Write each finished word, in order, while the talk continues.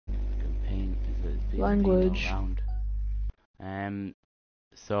Language. Round.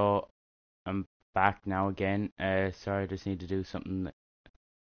 So I'm back now again. Sorry, I just need to do something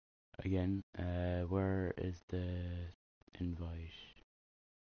again. Where is the invite?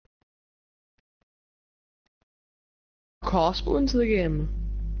 Crossbow into the game.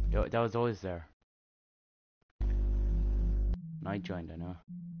 Yo, that was always there. I joined, I know.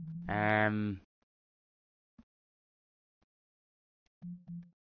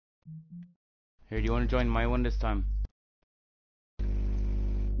 Here, do you want to join my one this time?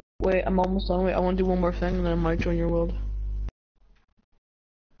 Wait, I'm almost done. Wait, I want to do one more thing and then I might join your world.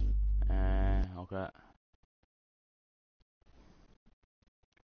 Okay.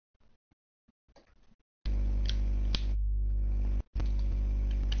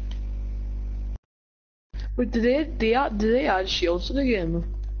 Wait, did they add shields to the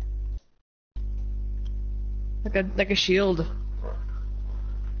game? Like a shield.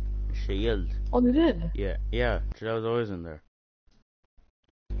 Shield. Oh, they did. Yeah. That was always in there.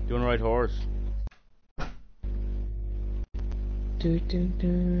 Do you want to ride horse? Do. You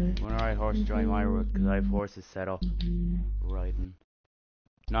want to ride horse? Join my world because I have horses set up riding.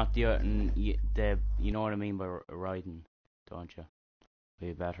 Not the you know what I mean by riding, don't you?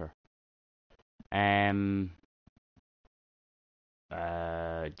 Be better. Are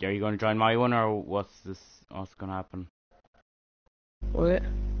you going to join my one or what's going to happen? Wait.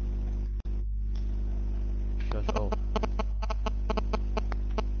 Shut up.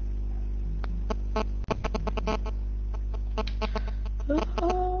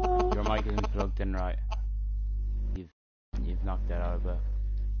 Your mic isn't plugged in right. You've knocked that out of it.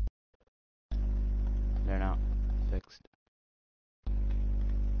 There now. Fixed.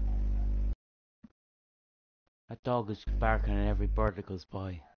 That dog is barking at every bird that goes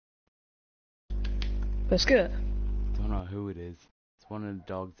by. Biscuit. Don't know who it is. It's one of the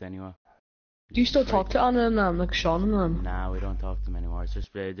dogs anyway. Do you still talk to Anna and them, like Sean and them? Nah, we don't talk to them anymore. It's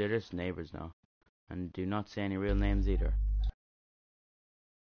just they're just neighbours now, and do not say any real names either.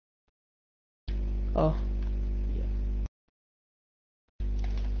 Oh. Yeah.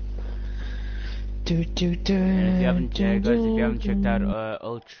 Do. And if you haven't, guys, if you haven't checked out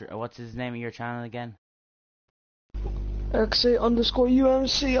Ultra, what's his name of your channel again?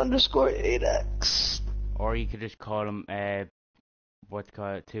 XA_UMC_8X. Or you could just call him what's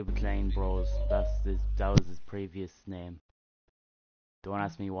called Two Lane Bros. That was his previous name. Don't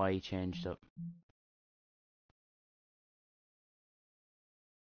ask me why he changed it.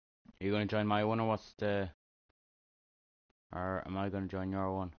 Are you gonna join my one or or am I gonna join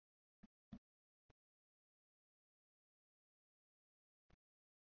your one?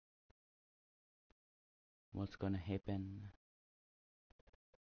 What's gonna happen?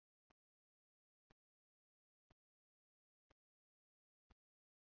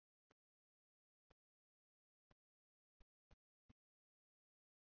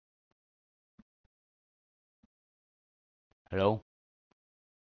 Hello?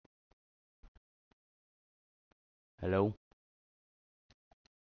 Hello?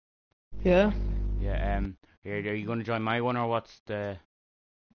 Yeah? Yeah, are you gonna join my one or what's the...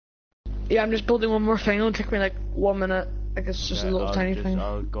 Yeah, I'm just building one more thing. It'll take me like 1 minute. Like it's just a little tiny thing.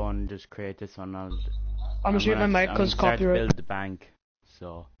 I'll go and just create this one. I'm just using my mic because copyright. Build the bank,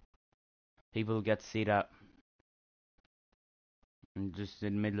 so people get to see that. And just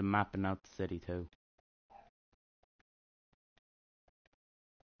in the middle of mapping out the city too.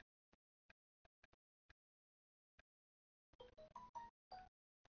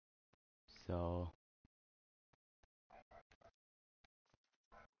 So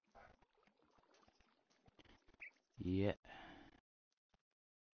yeah.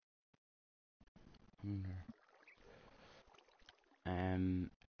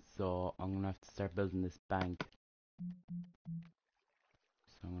 So I'm gonna have to start building this bank.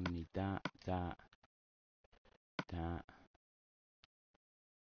 So I'm gonna need that.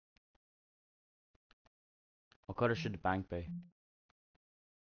 What color should the bank be?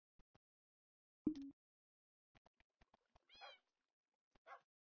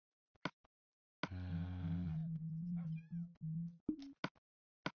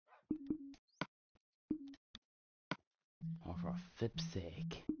 Oh, for flip's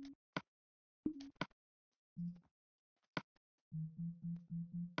sake.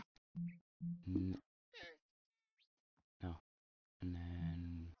 No. And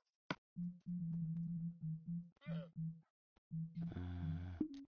then...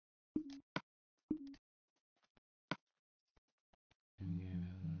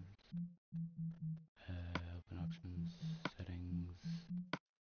 open options, settings,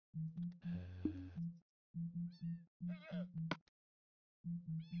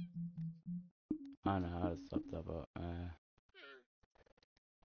 I don't know how to stop that,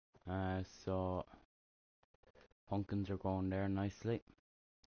 but so pumpkins are growing there nicely.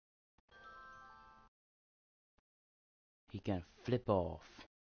 He can flip off.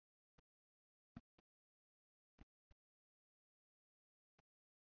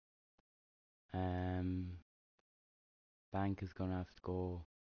 Bank is gonna have to go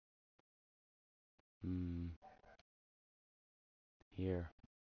here.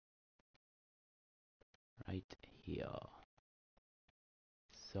 Right here.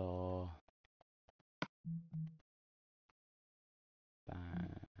 So I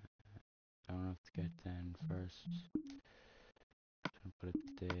don't have to get then first. Trying to put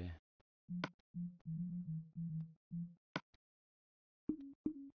it there.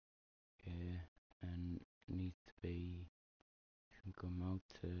 Okay, and it needs to be. Can come out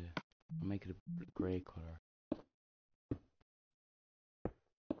to. I'll make it a grey color.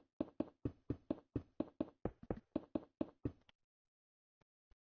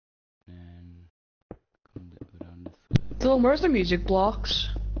 And come down this way. Dylan, where's the music blocks?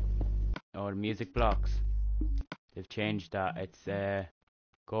 Oh, the music blocks. They've changed that. It's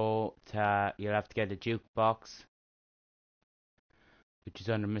go to. You'll have to get a jukebox, which is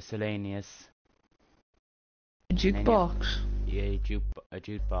under miscellaneous. A jukebox? Yeah, a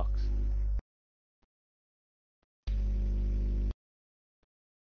jukebox.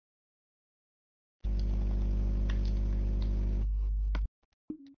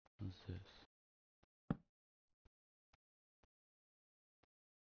 What's this?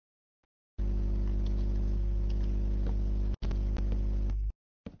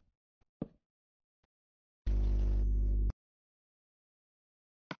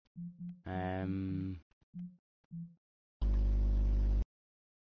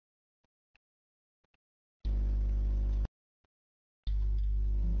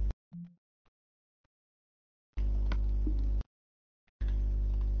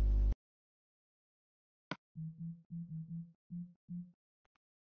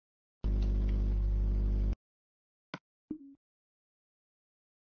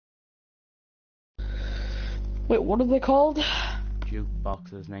 Wait, what are they called?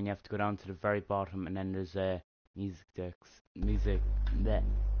 Jukeboxes, and then you have to go down to the very bottom, and then there's music discs, music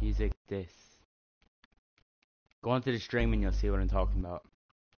discs. Go onto the stream and you'll see what I'm talking about.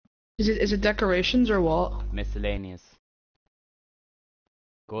 Is it decorations or what? Miscellaneous.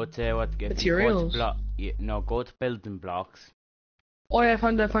 Go to what? Materials. Go to building blocks. Oh yeah, I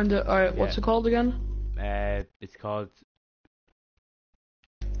found it. Alright, Yeah. What's it called again? It's called.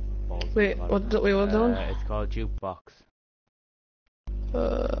 Wait, what done? It's called jukebox.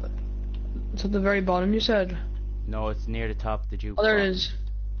 It's at the very bottom, you said? No, it's near the top of the jukebox. Oh, there it is.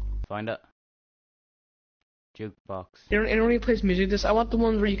 Find it. Jukebox. It only plays music. I want the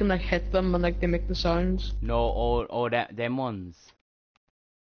ones where you can like hit them and like they make the sounds. No, them ones.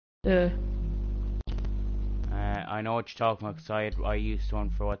 Yeah. I know what you're talking about, because I used one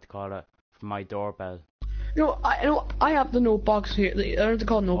for what to call it, for my doorbell. I have the note box here. I don't have to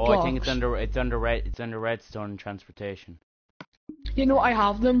call it note box. I think it's under Redstone Transportation. You know, I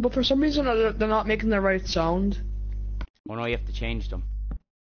have them, but for some reason they're not making the right sound. Oh no, you have to change them.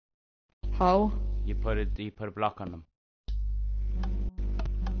 How? You put a block on them.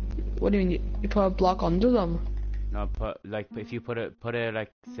 What do you mean? You put a block under them? No, if you put a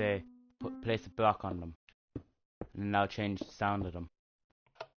place a block on them, and then I'll change the sound of them.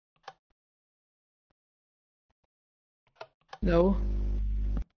 No.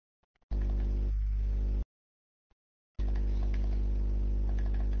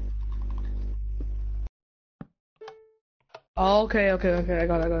 Oh, okay, I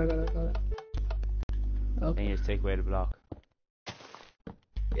got it. Okay. Then you just take away the block.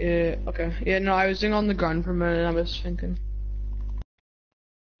 Yeah, okay. Yeah, no, I was sitting on the ground for a minute and I was thinking.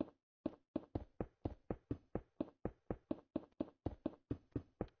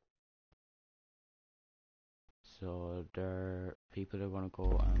 So people are gonna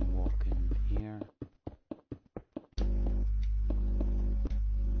go and walk in here.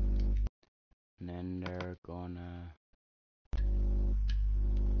 And then they're gonna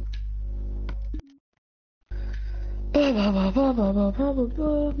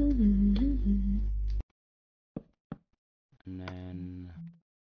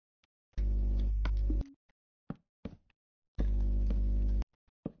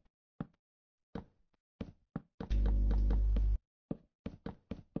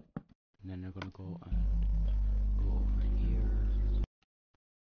and then they're gonna go over here.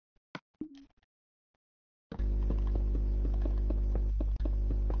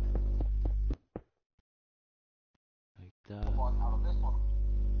 Like that.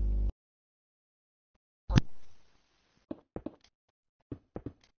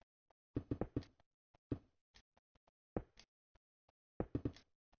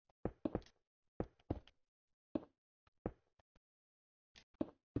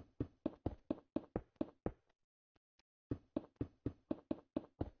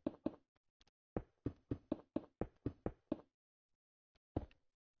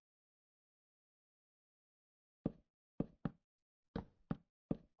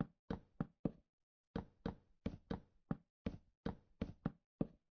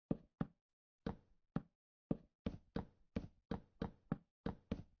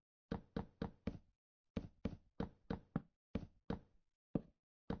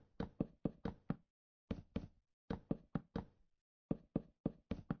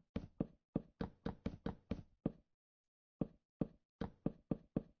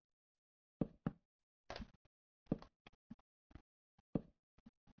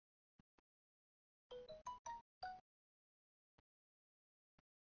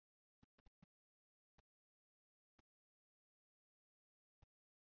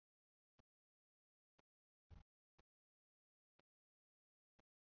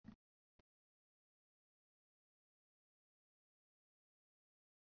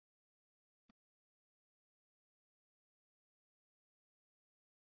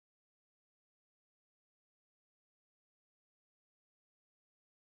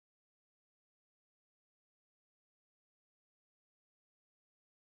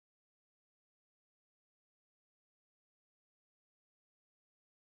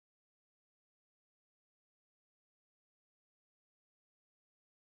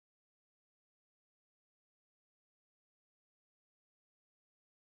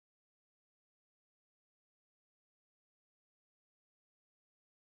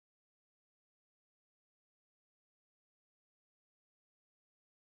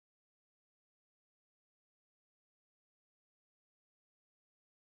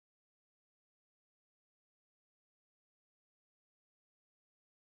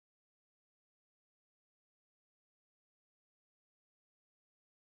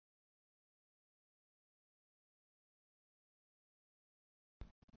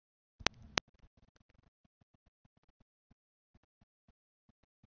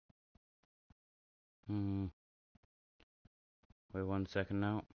 Hmm. Wait 1 second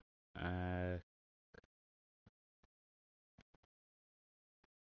now.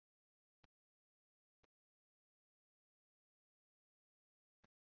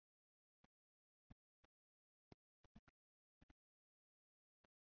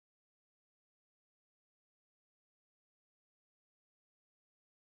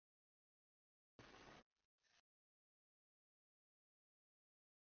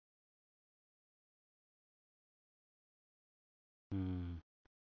 Hmm.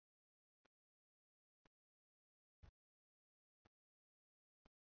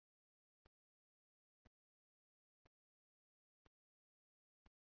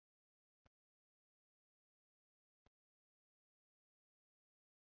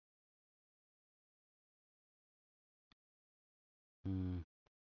 Hmm.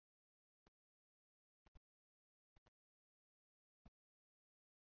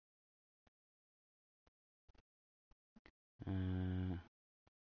 Uh,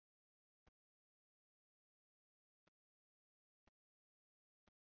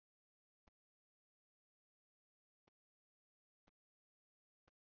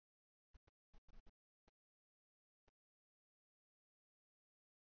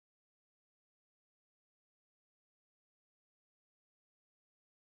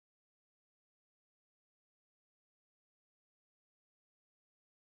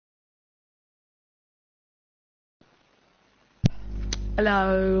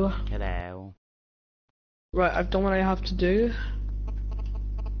 Hello. Hello. Right, I've done what I have to do.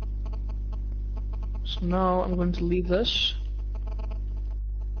 So now I'm going to leave this.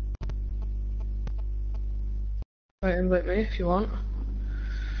 Right, invite me if you want.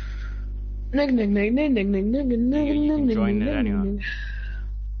 Nig nig nig nig nig nig nig nig You can nig join nig it nig anyway. nig.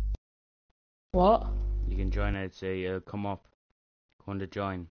 What? You can join it. Say, come up. Go on to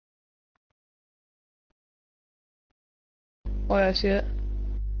join. Oh yeah, I see it.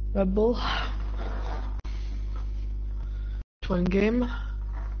 Red Bull. Twin game.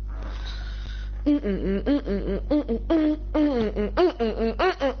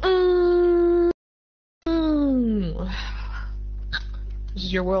 This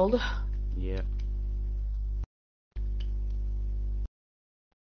is your world. Yeah.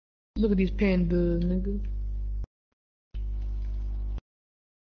 Look at these pan birds, nigga.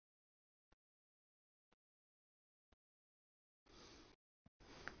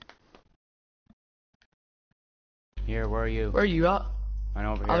 Here, where are you? Where are you at? I'm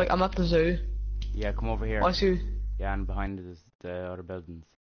over here. I'm at the zoo. Yeah, come over here. I see. Yeah, and behind the other buildings.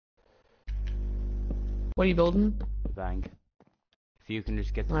 What are you building? The bank. If you can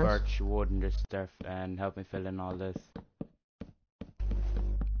just get the Nice. birch wood and just start and help me fill in all this.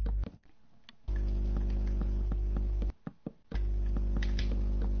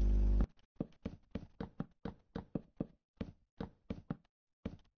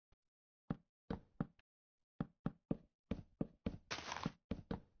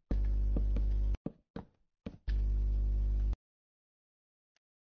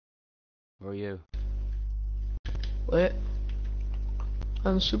 Where are you? Wait.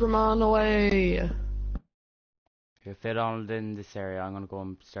 I'm Superman away. Here, fill all in this area. I'm gonna go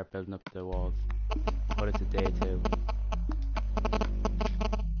and start building up the walls. But it's a day too.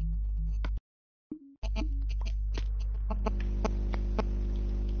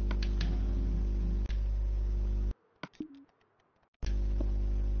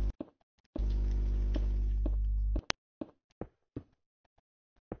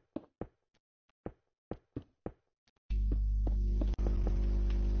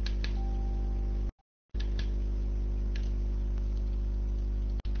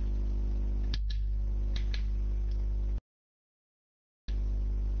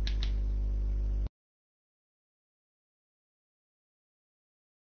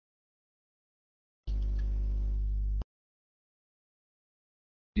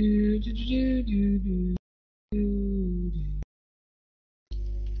 Do, do, do, do, do, do, do.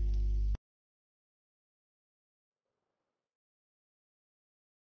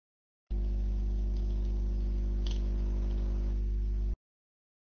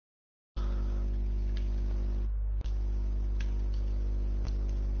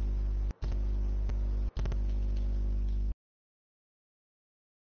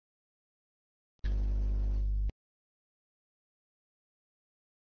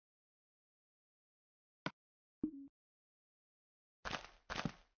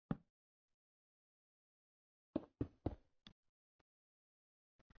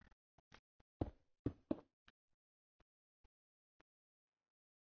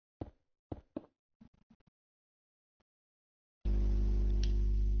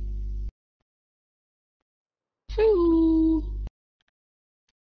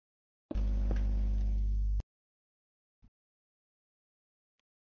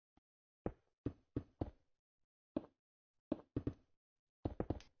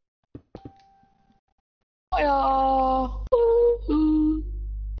 Fire! Woo-hoo.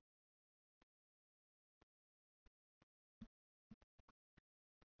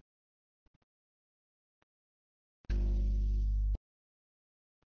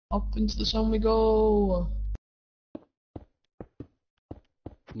 Up into the sun we go.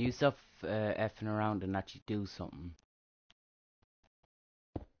 Can you stop effing around and actually do something?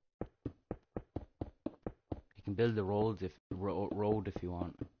 You can build a road if you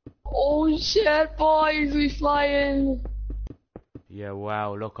want. Oh shit, boys, we flying! Yeah,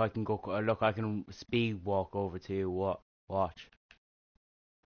 wow, look, I can go, look, I can speed walk over to you, watch.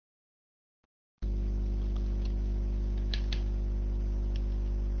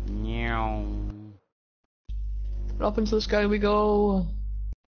 Meow. Up into the sky we go.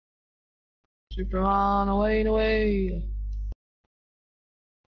 Superman, away and away.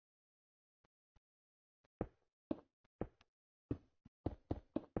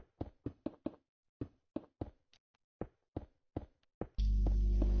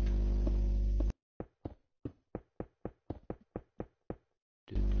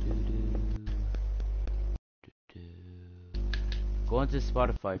 Go into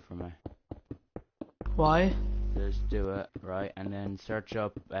Spotify for me. Why? Just do it, right? And then search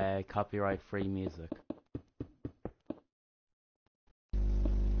up copyright free music.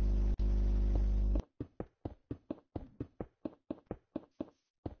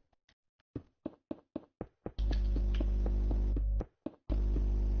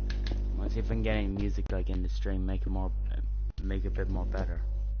 Let's see if I can get any music like in the stream, make it a bit more better.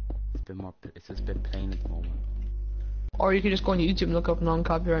 It's just a bit plain at the moment. Or you could just go on YouTube and look up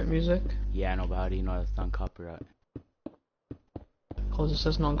non-copyright music. Yeah, no, but how do you know it's not copyright? Cause it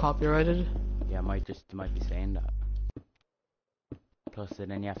says non-copyrighted. Yeah, it might be saying that. Plus,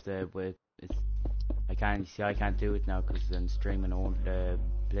 then you have to I can't do it now because then streaming the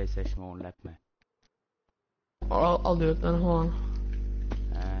PlayStation won't let me. Or I'll do it then. Hold on.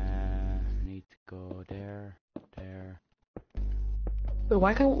 Need to go there. Wait,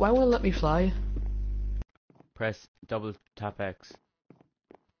 why won't it let me fly? Press double tap X.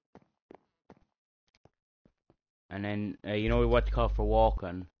 And then, you know what you call for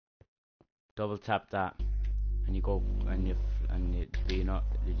walking? Double tap that. And you go, did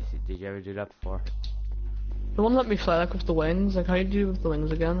you ever do that before? It won't let me fly like with the wings. Like how do you do with the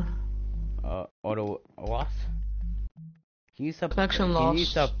wings again? Auto, what? Can you stop, Connection can you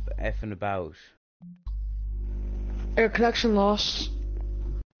lost. stop effing about? Air connection lost.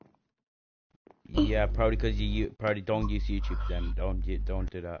 Yeah, probably because you probably don't use YouTube then. Don't do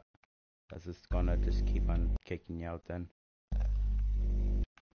that. That's just gonna just keep on kicking you out then.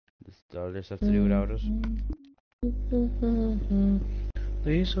 I'll just have to do without it.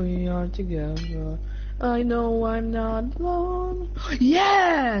 Please, we are together. I know I'm not alone.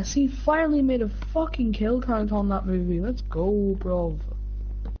 Yes! He finally made a fucking kill count on that movie. Let's go, bro.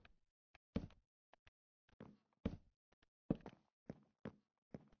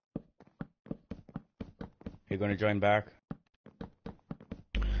 You're gonna join back?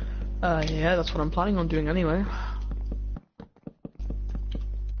 Yeah, that's what I'm planning on doing anyway.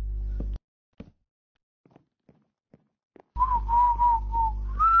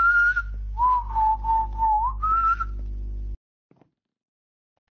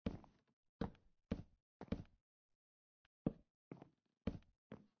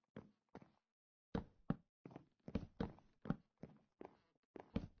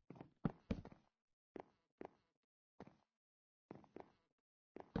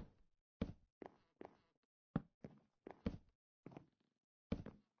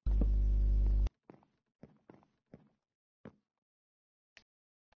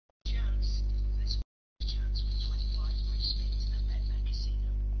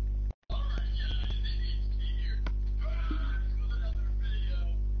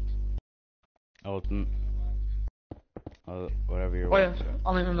 Alton. Whatever you're Oh yeah,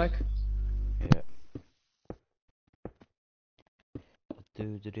 I'll name him like. Yeah.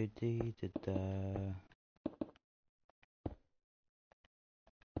 Do-do-do-dee-da-da.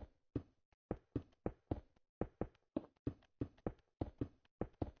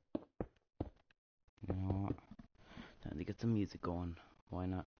 You know what? Time to get some music going. Why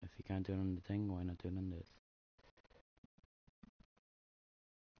not? If you can't do it on the thing, why not do it on this?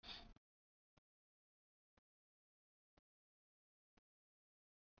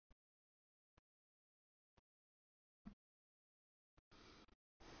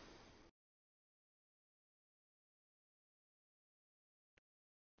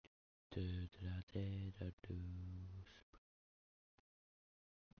 Do-da-da-da-da-do.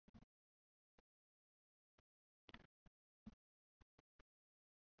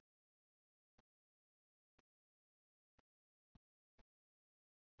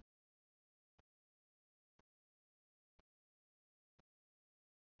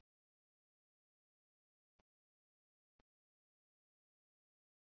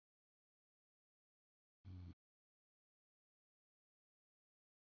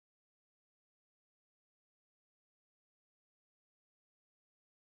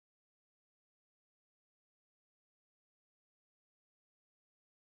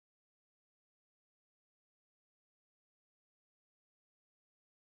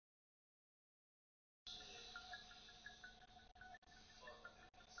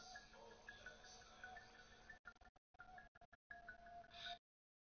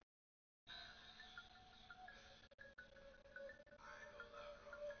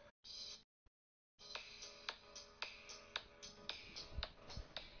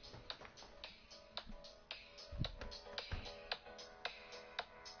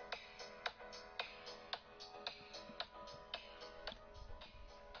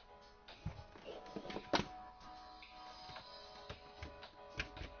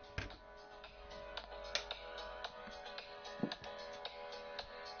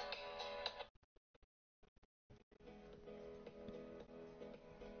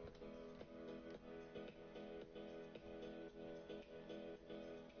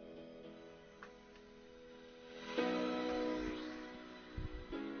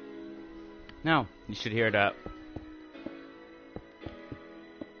 Now, you should hear that.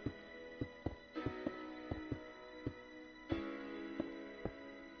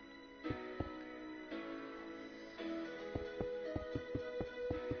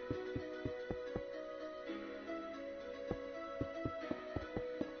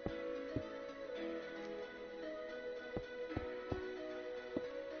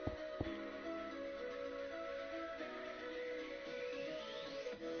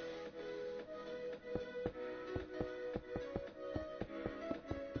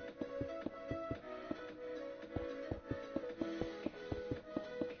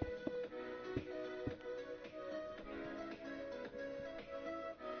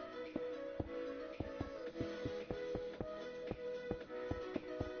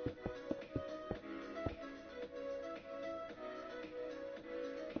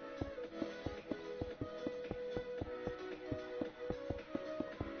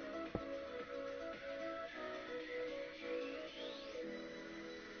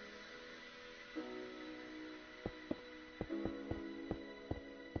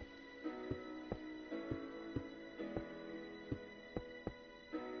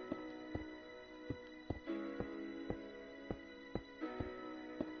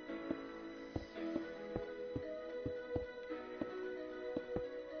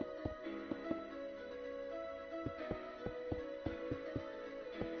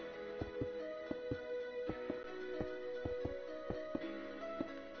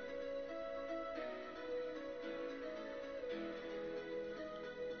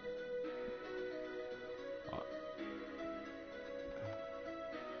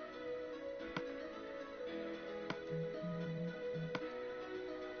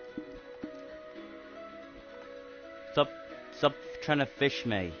 Stop trying to fish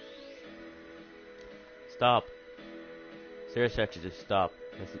me. Stop. Seriously, actually, just stop.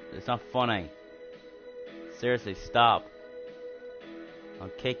 It's not funny. Seriously, stop. I'll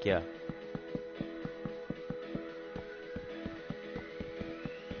kick you.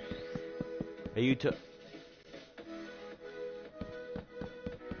 Are you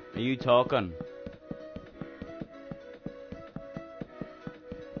talking?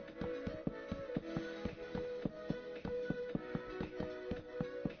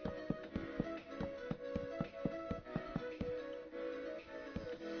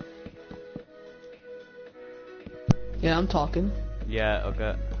 Yeah, I'm talking. Yeah,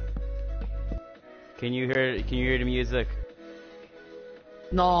 okay. Can you hear the music?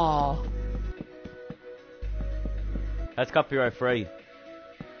 No. That's copyright free.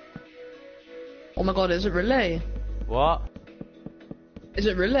 Oh my god, is it relay? What? Is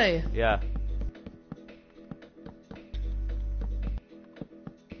it relay? Yeah.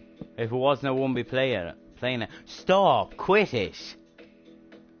 If it wasn't, I wouldn't be playing it. Stop! Quit it!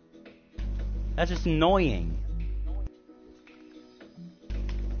 That's just annoying.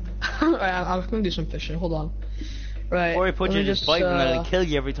 Alright, I'm gonna do some fishing. Hold on. Right. Or I put you in this fight and I'll kill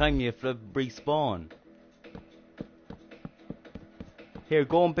you every time you respawn. Here,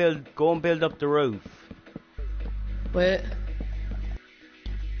 go and build up the roof. Wait.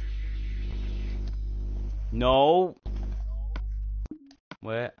 No.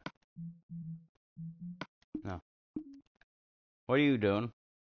 Wait. No. What are you doing?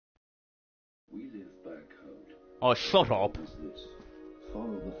 We live by code. Oh, shut up.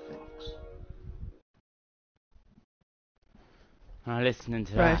 Follow the fox. I'm not listening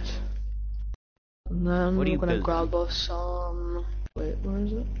to that. Right. And then What are we're you gonna building? grab us some. Wait, where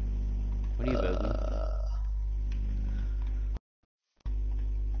is it? What are you building?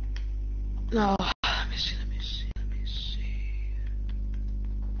 No. Let me see.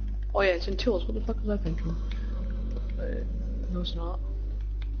 Oh yeah, it's in tools. What the fuck was I thinking? Wait, no, it's not.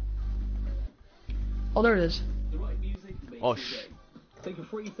 Oh, there it is. The right music makes Oh, the day. Take a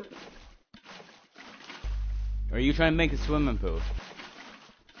free Are you trying to make a swimming pool?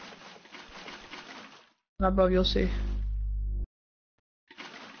 Nah, bro, you'll see.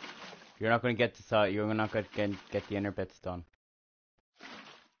 You're not going to get this out. You're not going to get the inner bits done.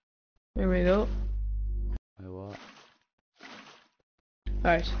 There we go. Wait, what?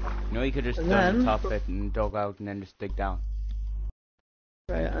 Alright. You know, you could just And done the then- top bit and dug out and then just dig down.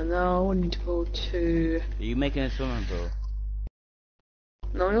 Right, and now we need to go to... Are you making a swimming pool?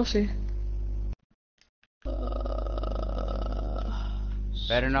 No, you'll see.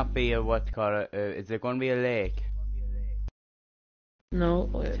 Better not be a what to call it. Is there going to be a lake? No,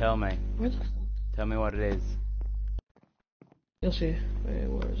 wait. Tell me. Where the... Tell me what it is. You'll see. Wait,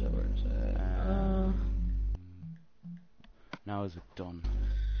 where is it? Now is it done?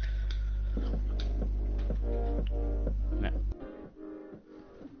 No.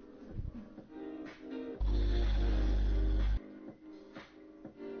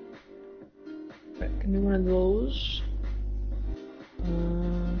 Give me one of those.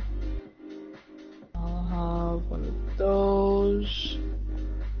 I'll have one of those.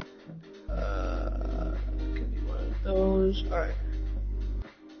 Give me one of those. Alright.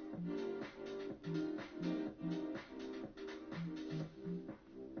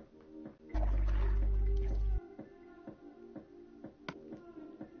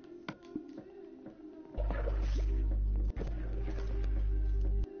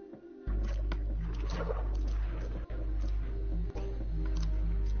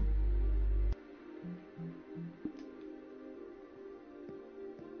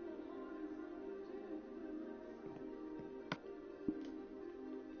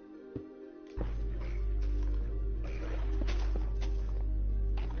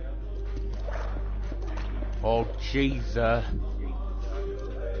 Oh, Jesus.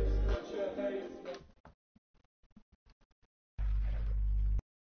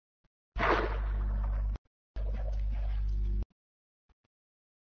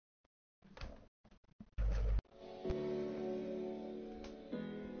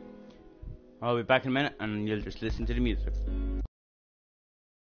 I'll be back in a minute and you'll just listen to the music.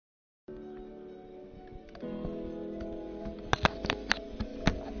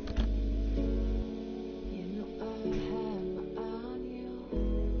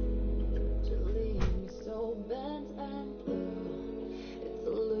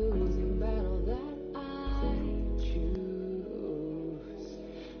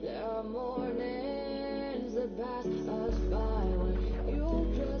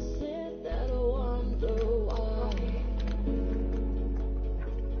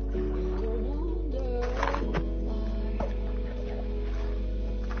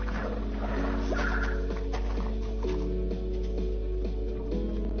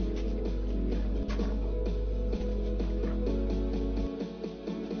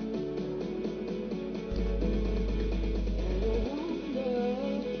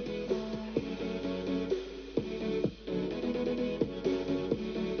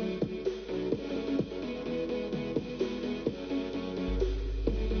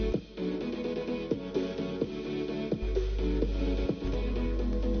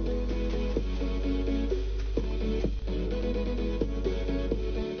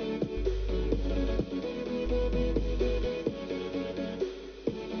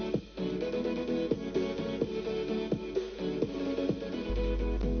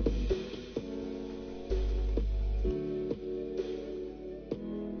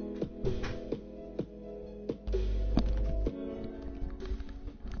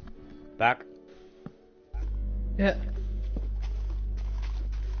 Back. Yeah.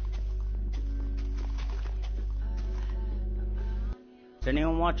 Is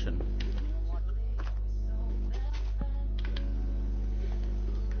anyone watching?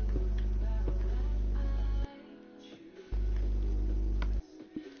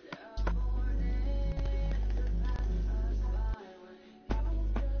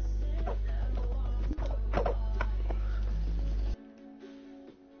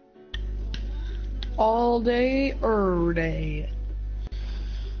 All day, day.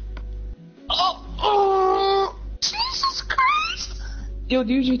 Oh, Jesus Christ! Yo,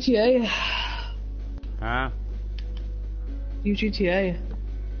 do GTA. Huh? Do GTA.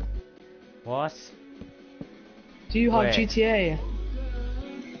 What? Do you have Wait. GTA?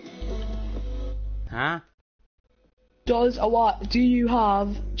 Huh? Does a what? Do you have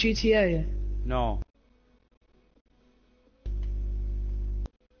GTA? No.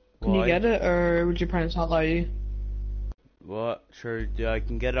 Can you Why? get it, or would your parents not allow you? What? Sure, I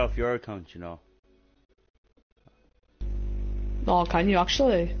can get it off your account, you know. No, can you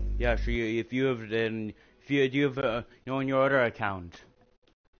actually? Yeah, sure. If you have then, if you do you have you know, on your other account,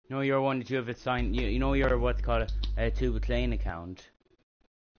 you know your one that you have it signed. You know your what's called a Tuba Clean account.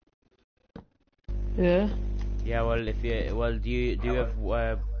 Yeah. Yeah. Well, if you do you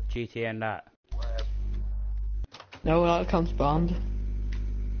have GTA and that? No, that account's banned.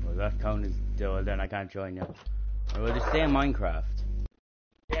 Well, that account is well, then I can't join you. Well, just stay in Minecraft.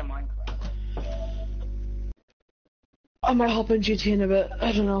 I might hop in GTA in a bit.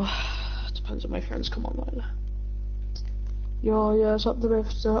 I don't know. Depends if my friends come online. Yo, yeah, it's up the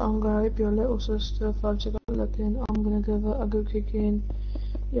rifter. I'm gonna rape your little sister. If I've got looking, I'm gonna give her a good kicking.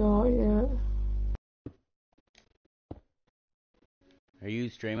 Yo, yeah. Are you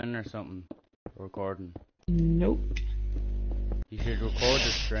streaming or something? Recording? Nope. You should record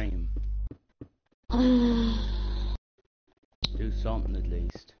the stream. Do something at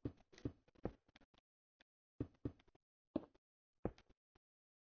least.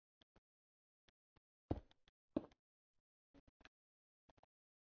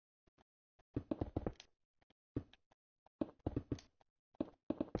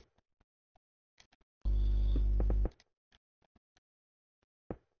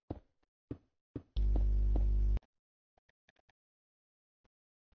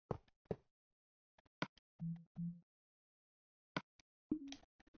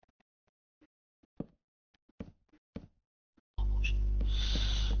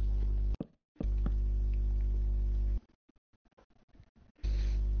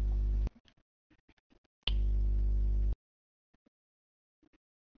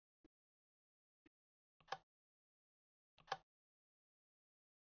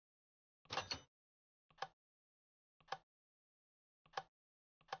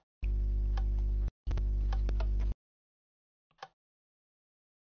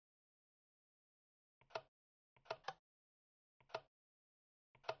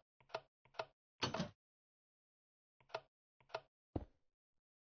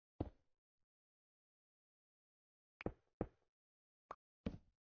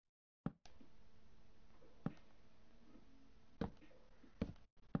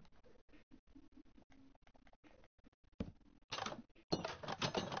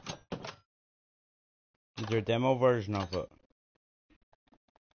 Is there a demo version of it?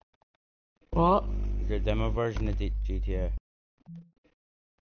 What? Is there a demo version of the GTA?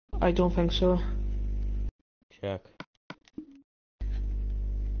 I don't think so. Check.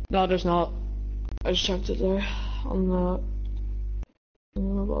 No, there's not. I just checked it there on the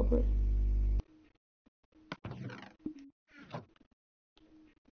mobile.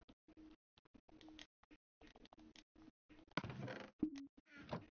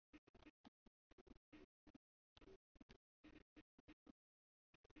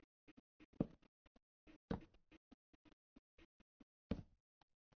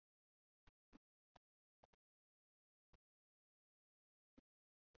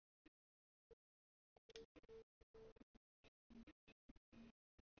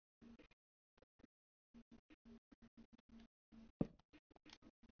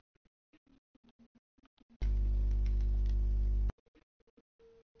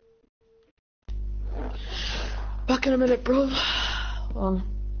 Back in a minute, bro.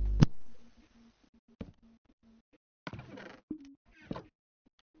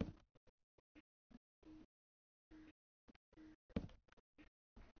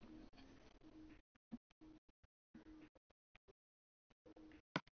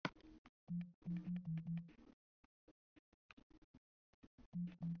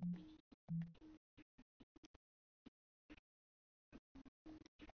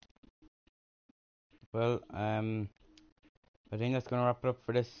 Well, I think that's gonna wrap it up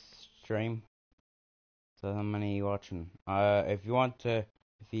for this stream. So how many watching? If you want to,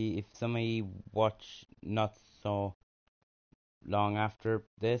 if somebody watch not so long after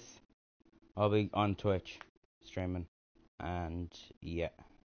this, I'll be on Twitch streaming, and yeah.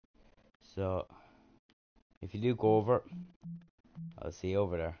 So if you do go over, I'll see you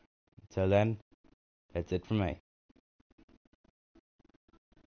over there. Till then, that's it from me.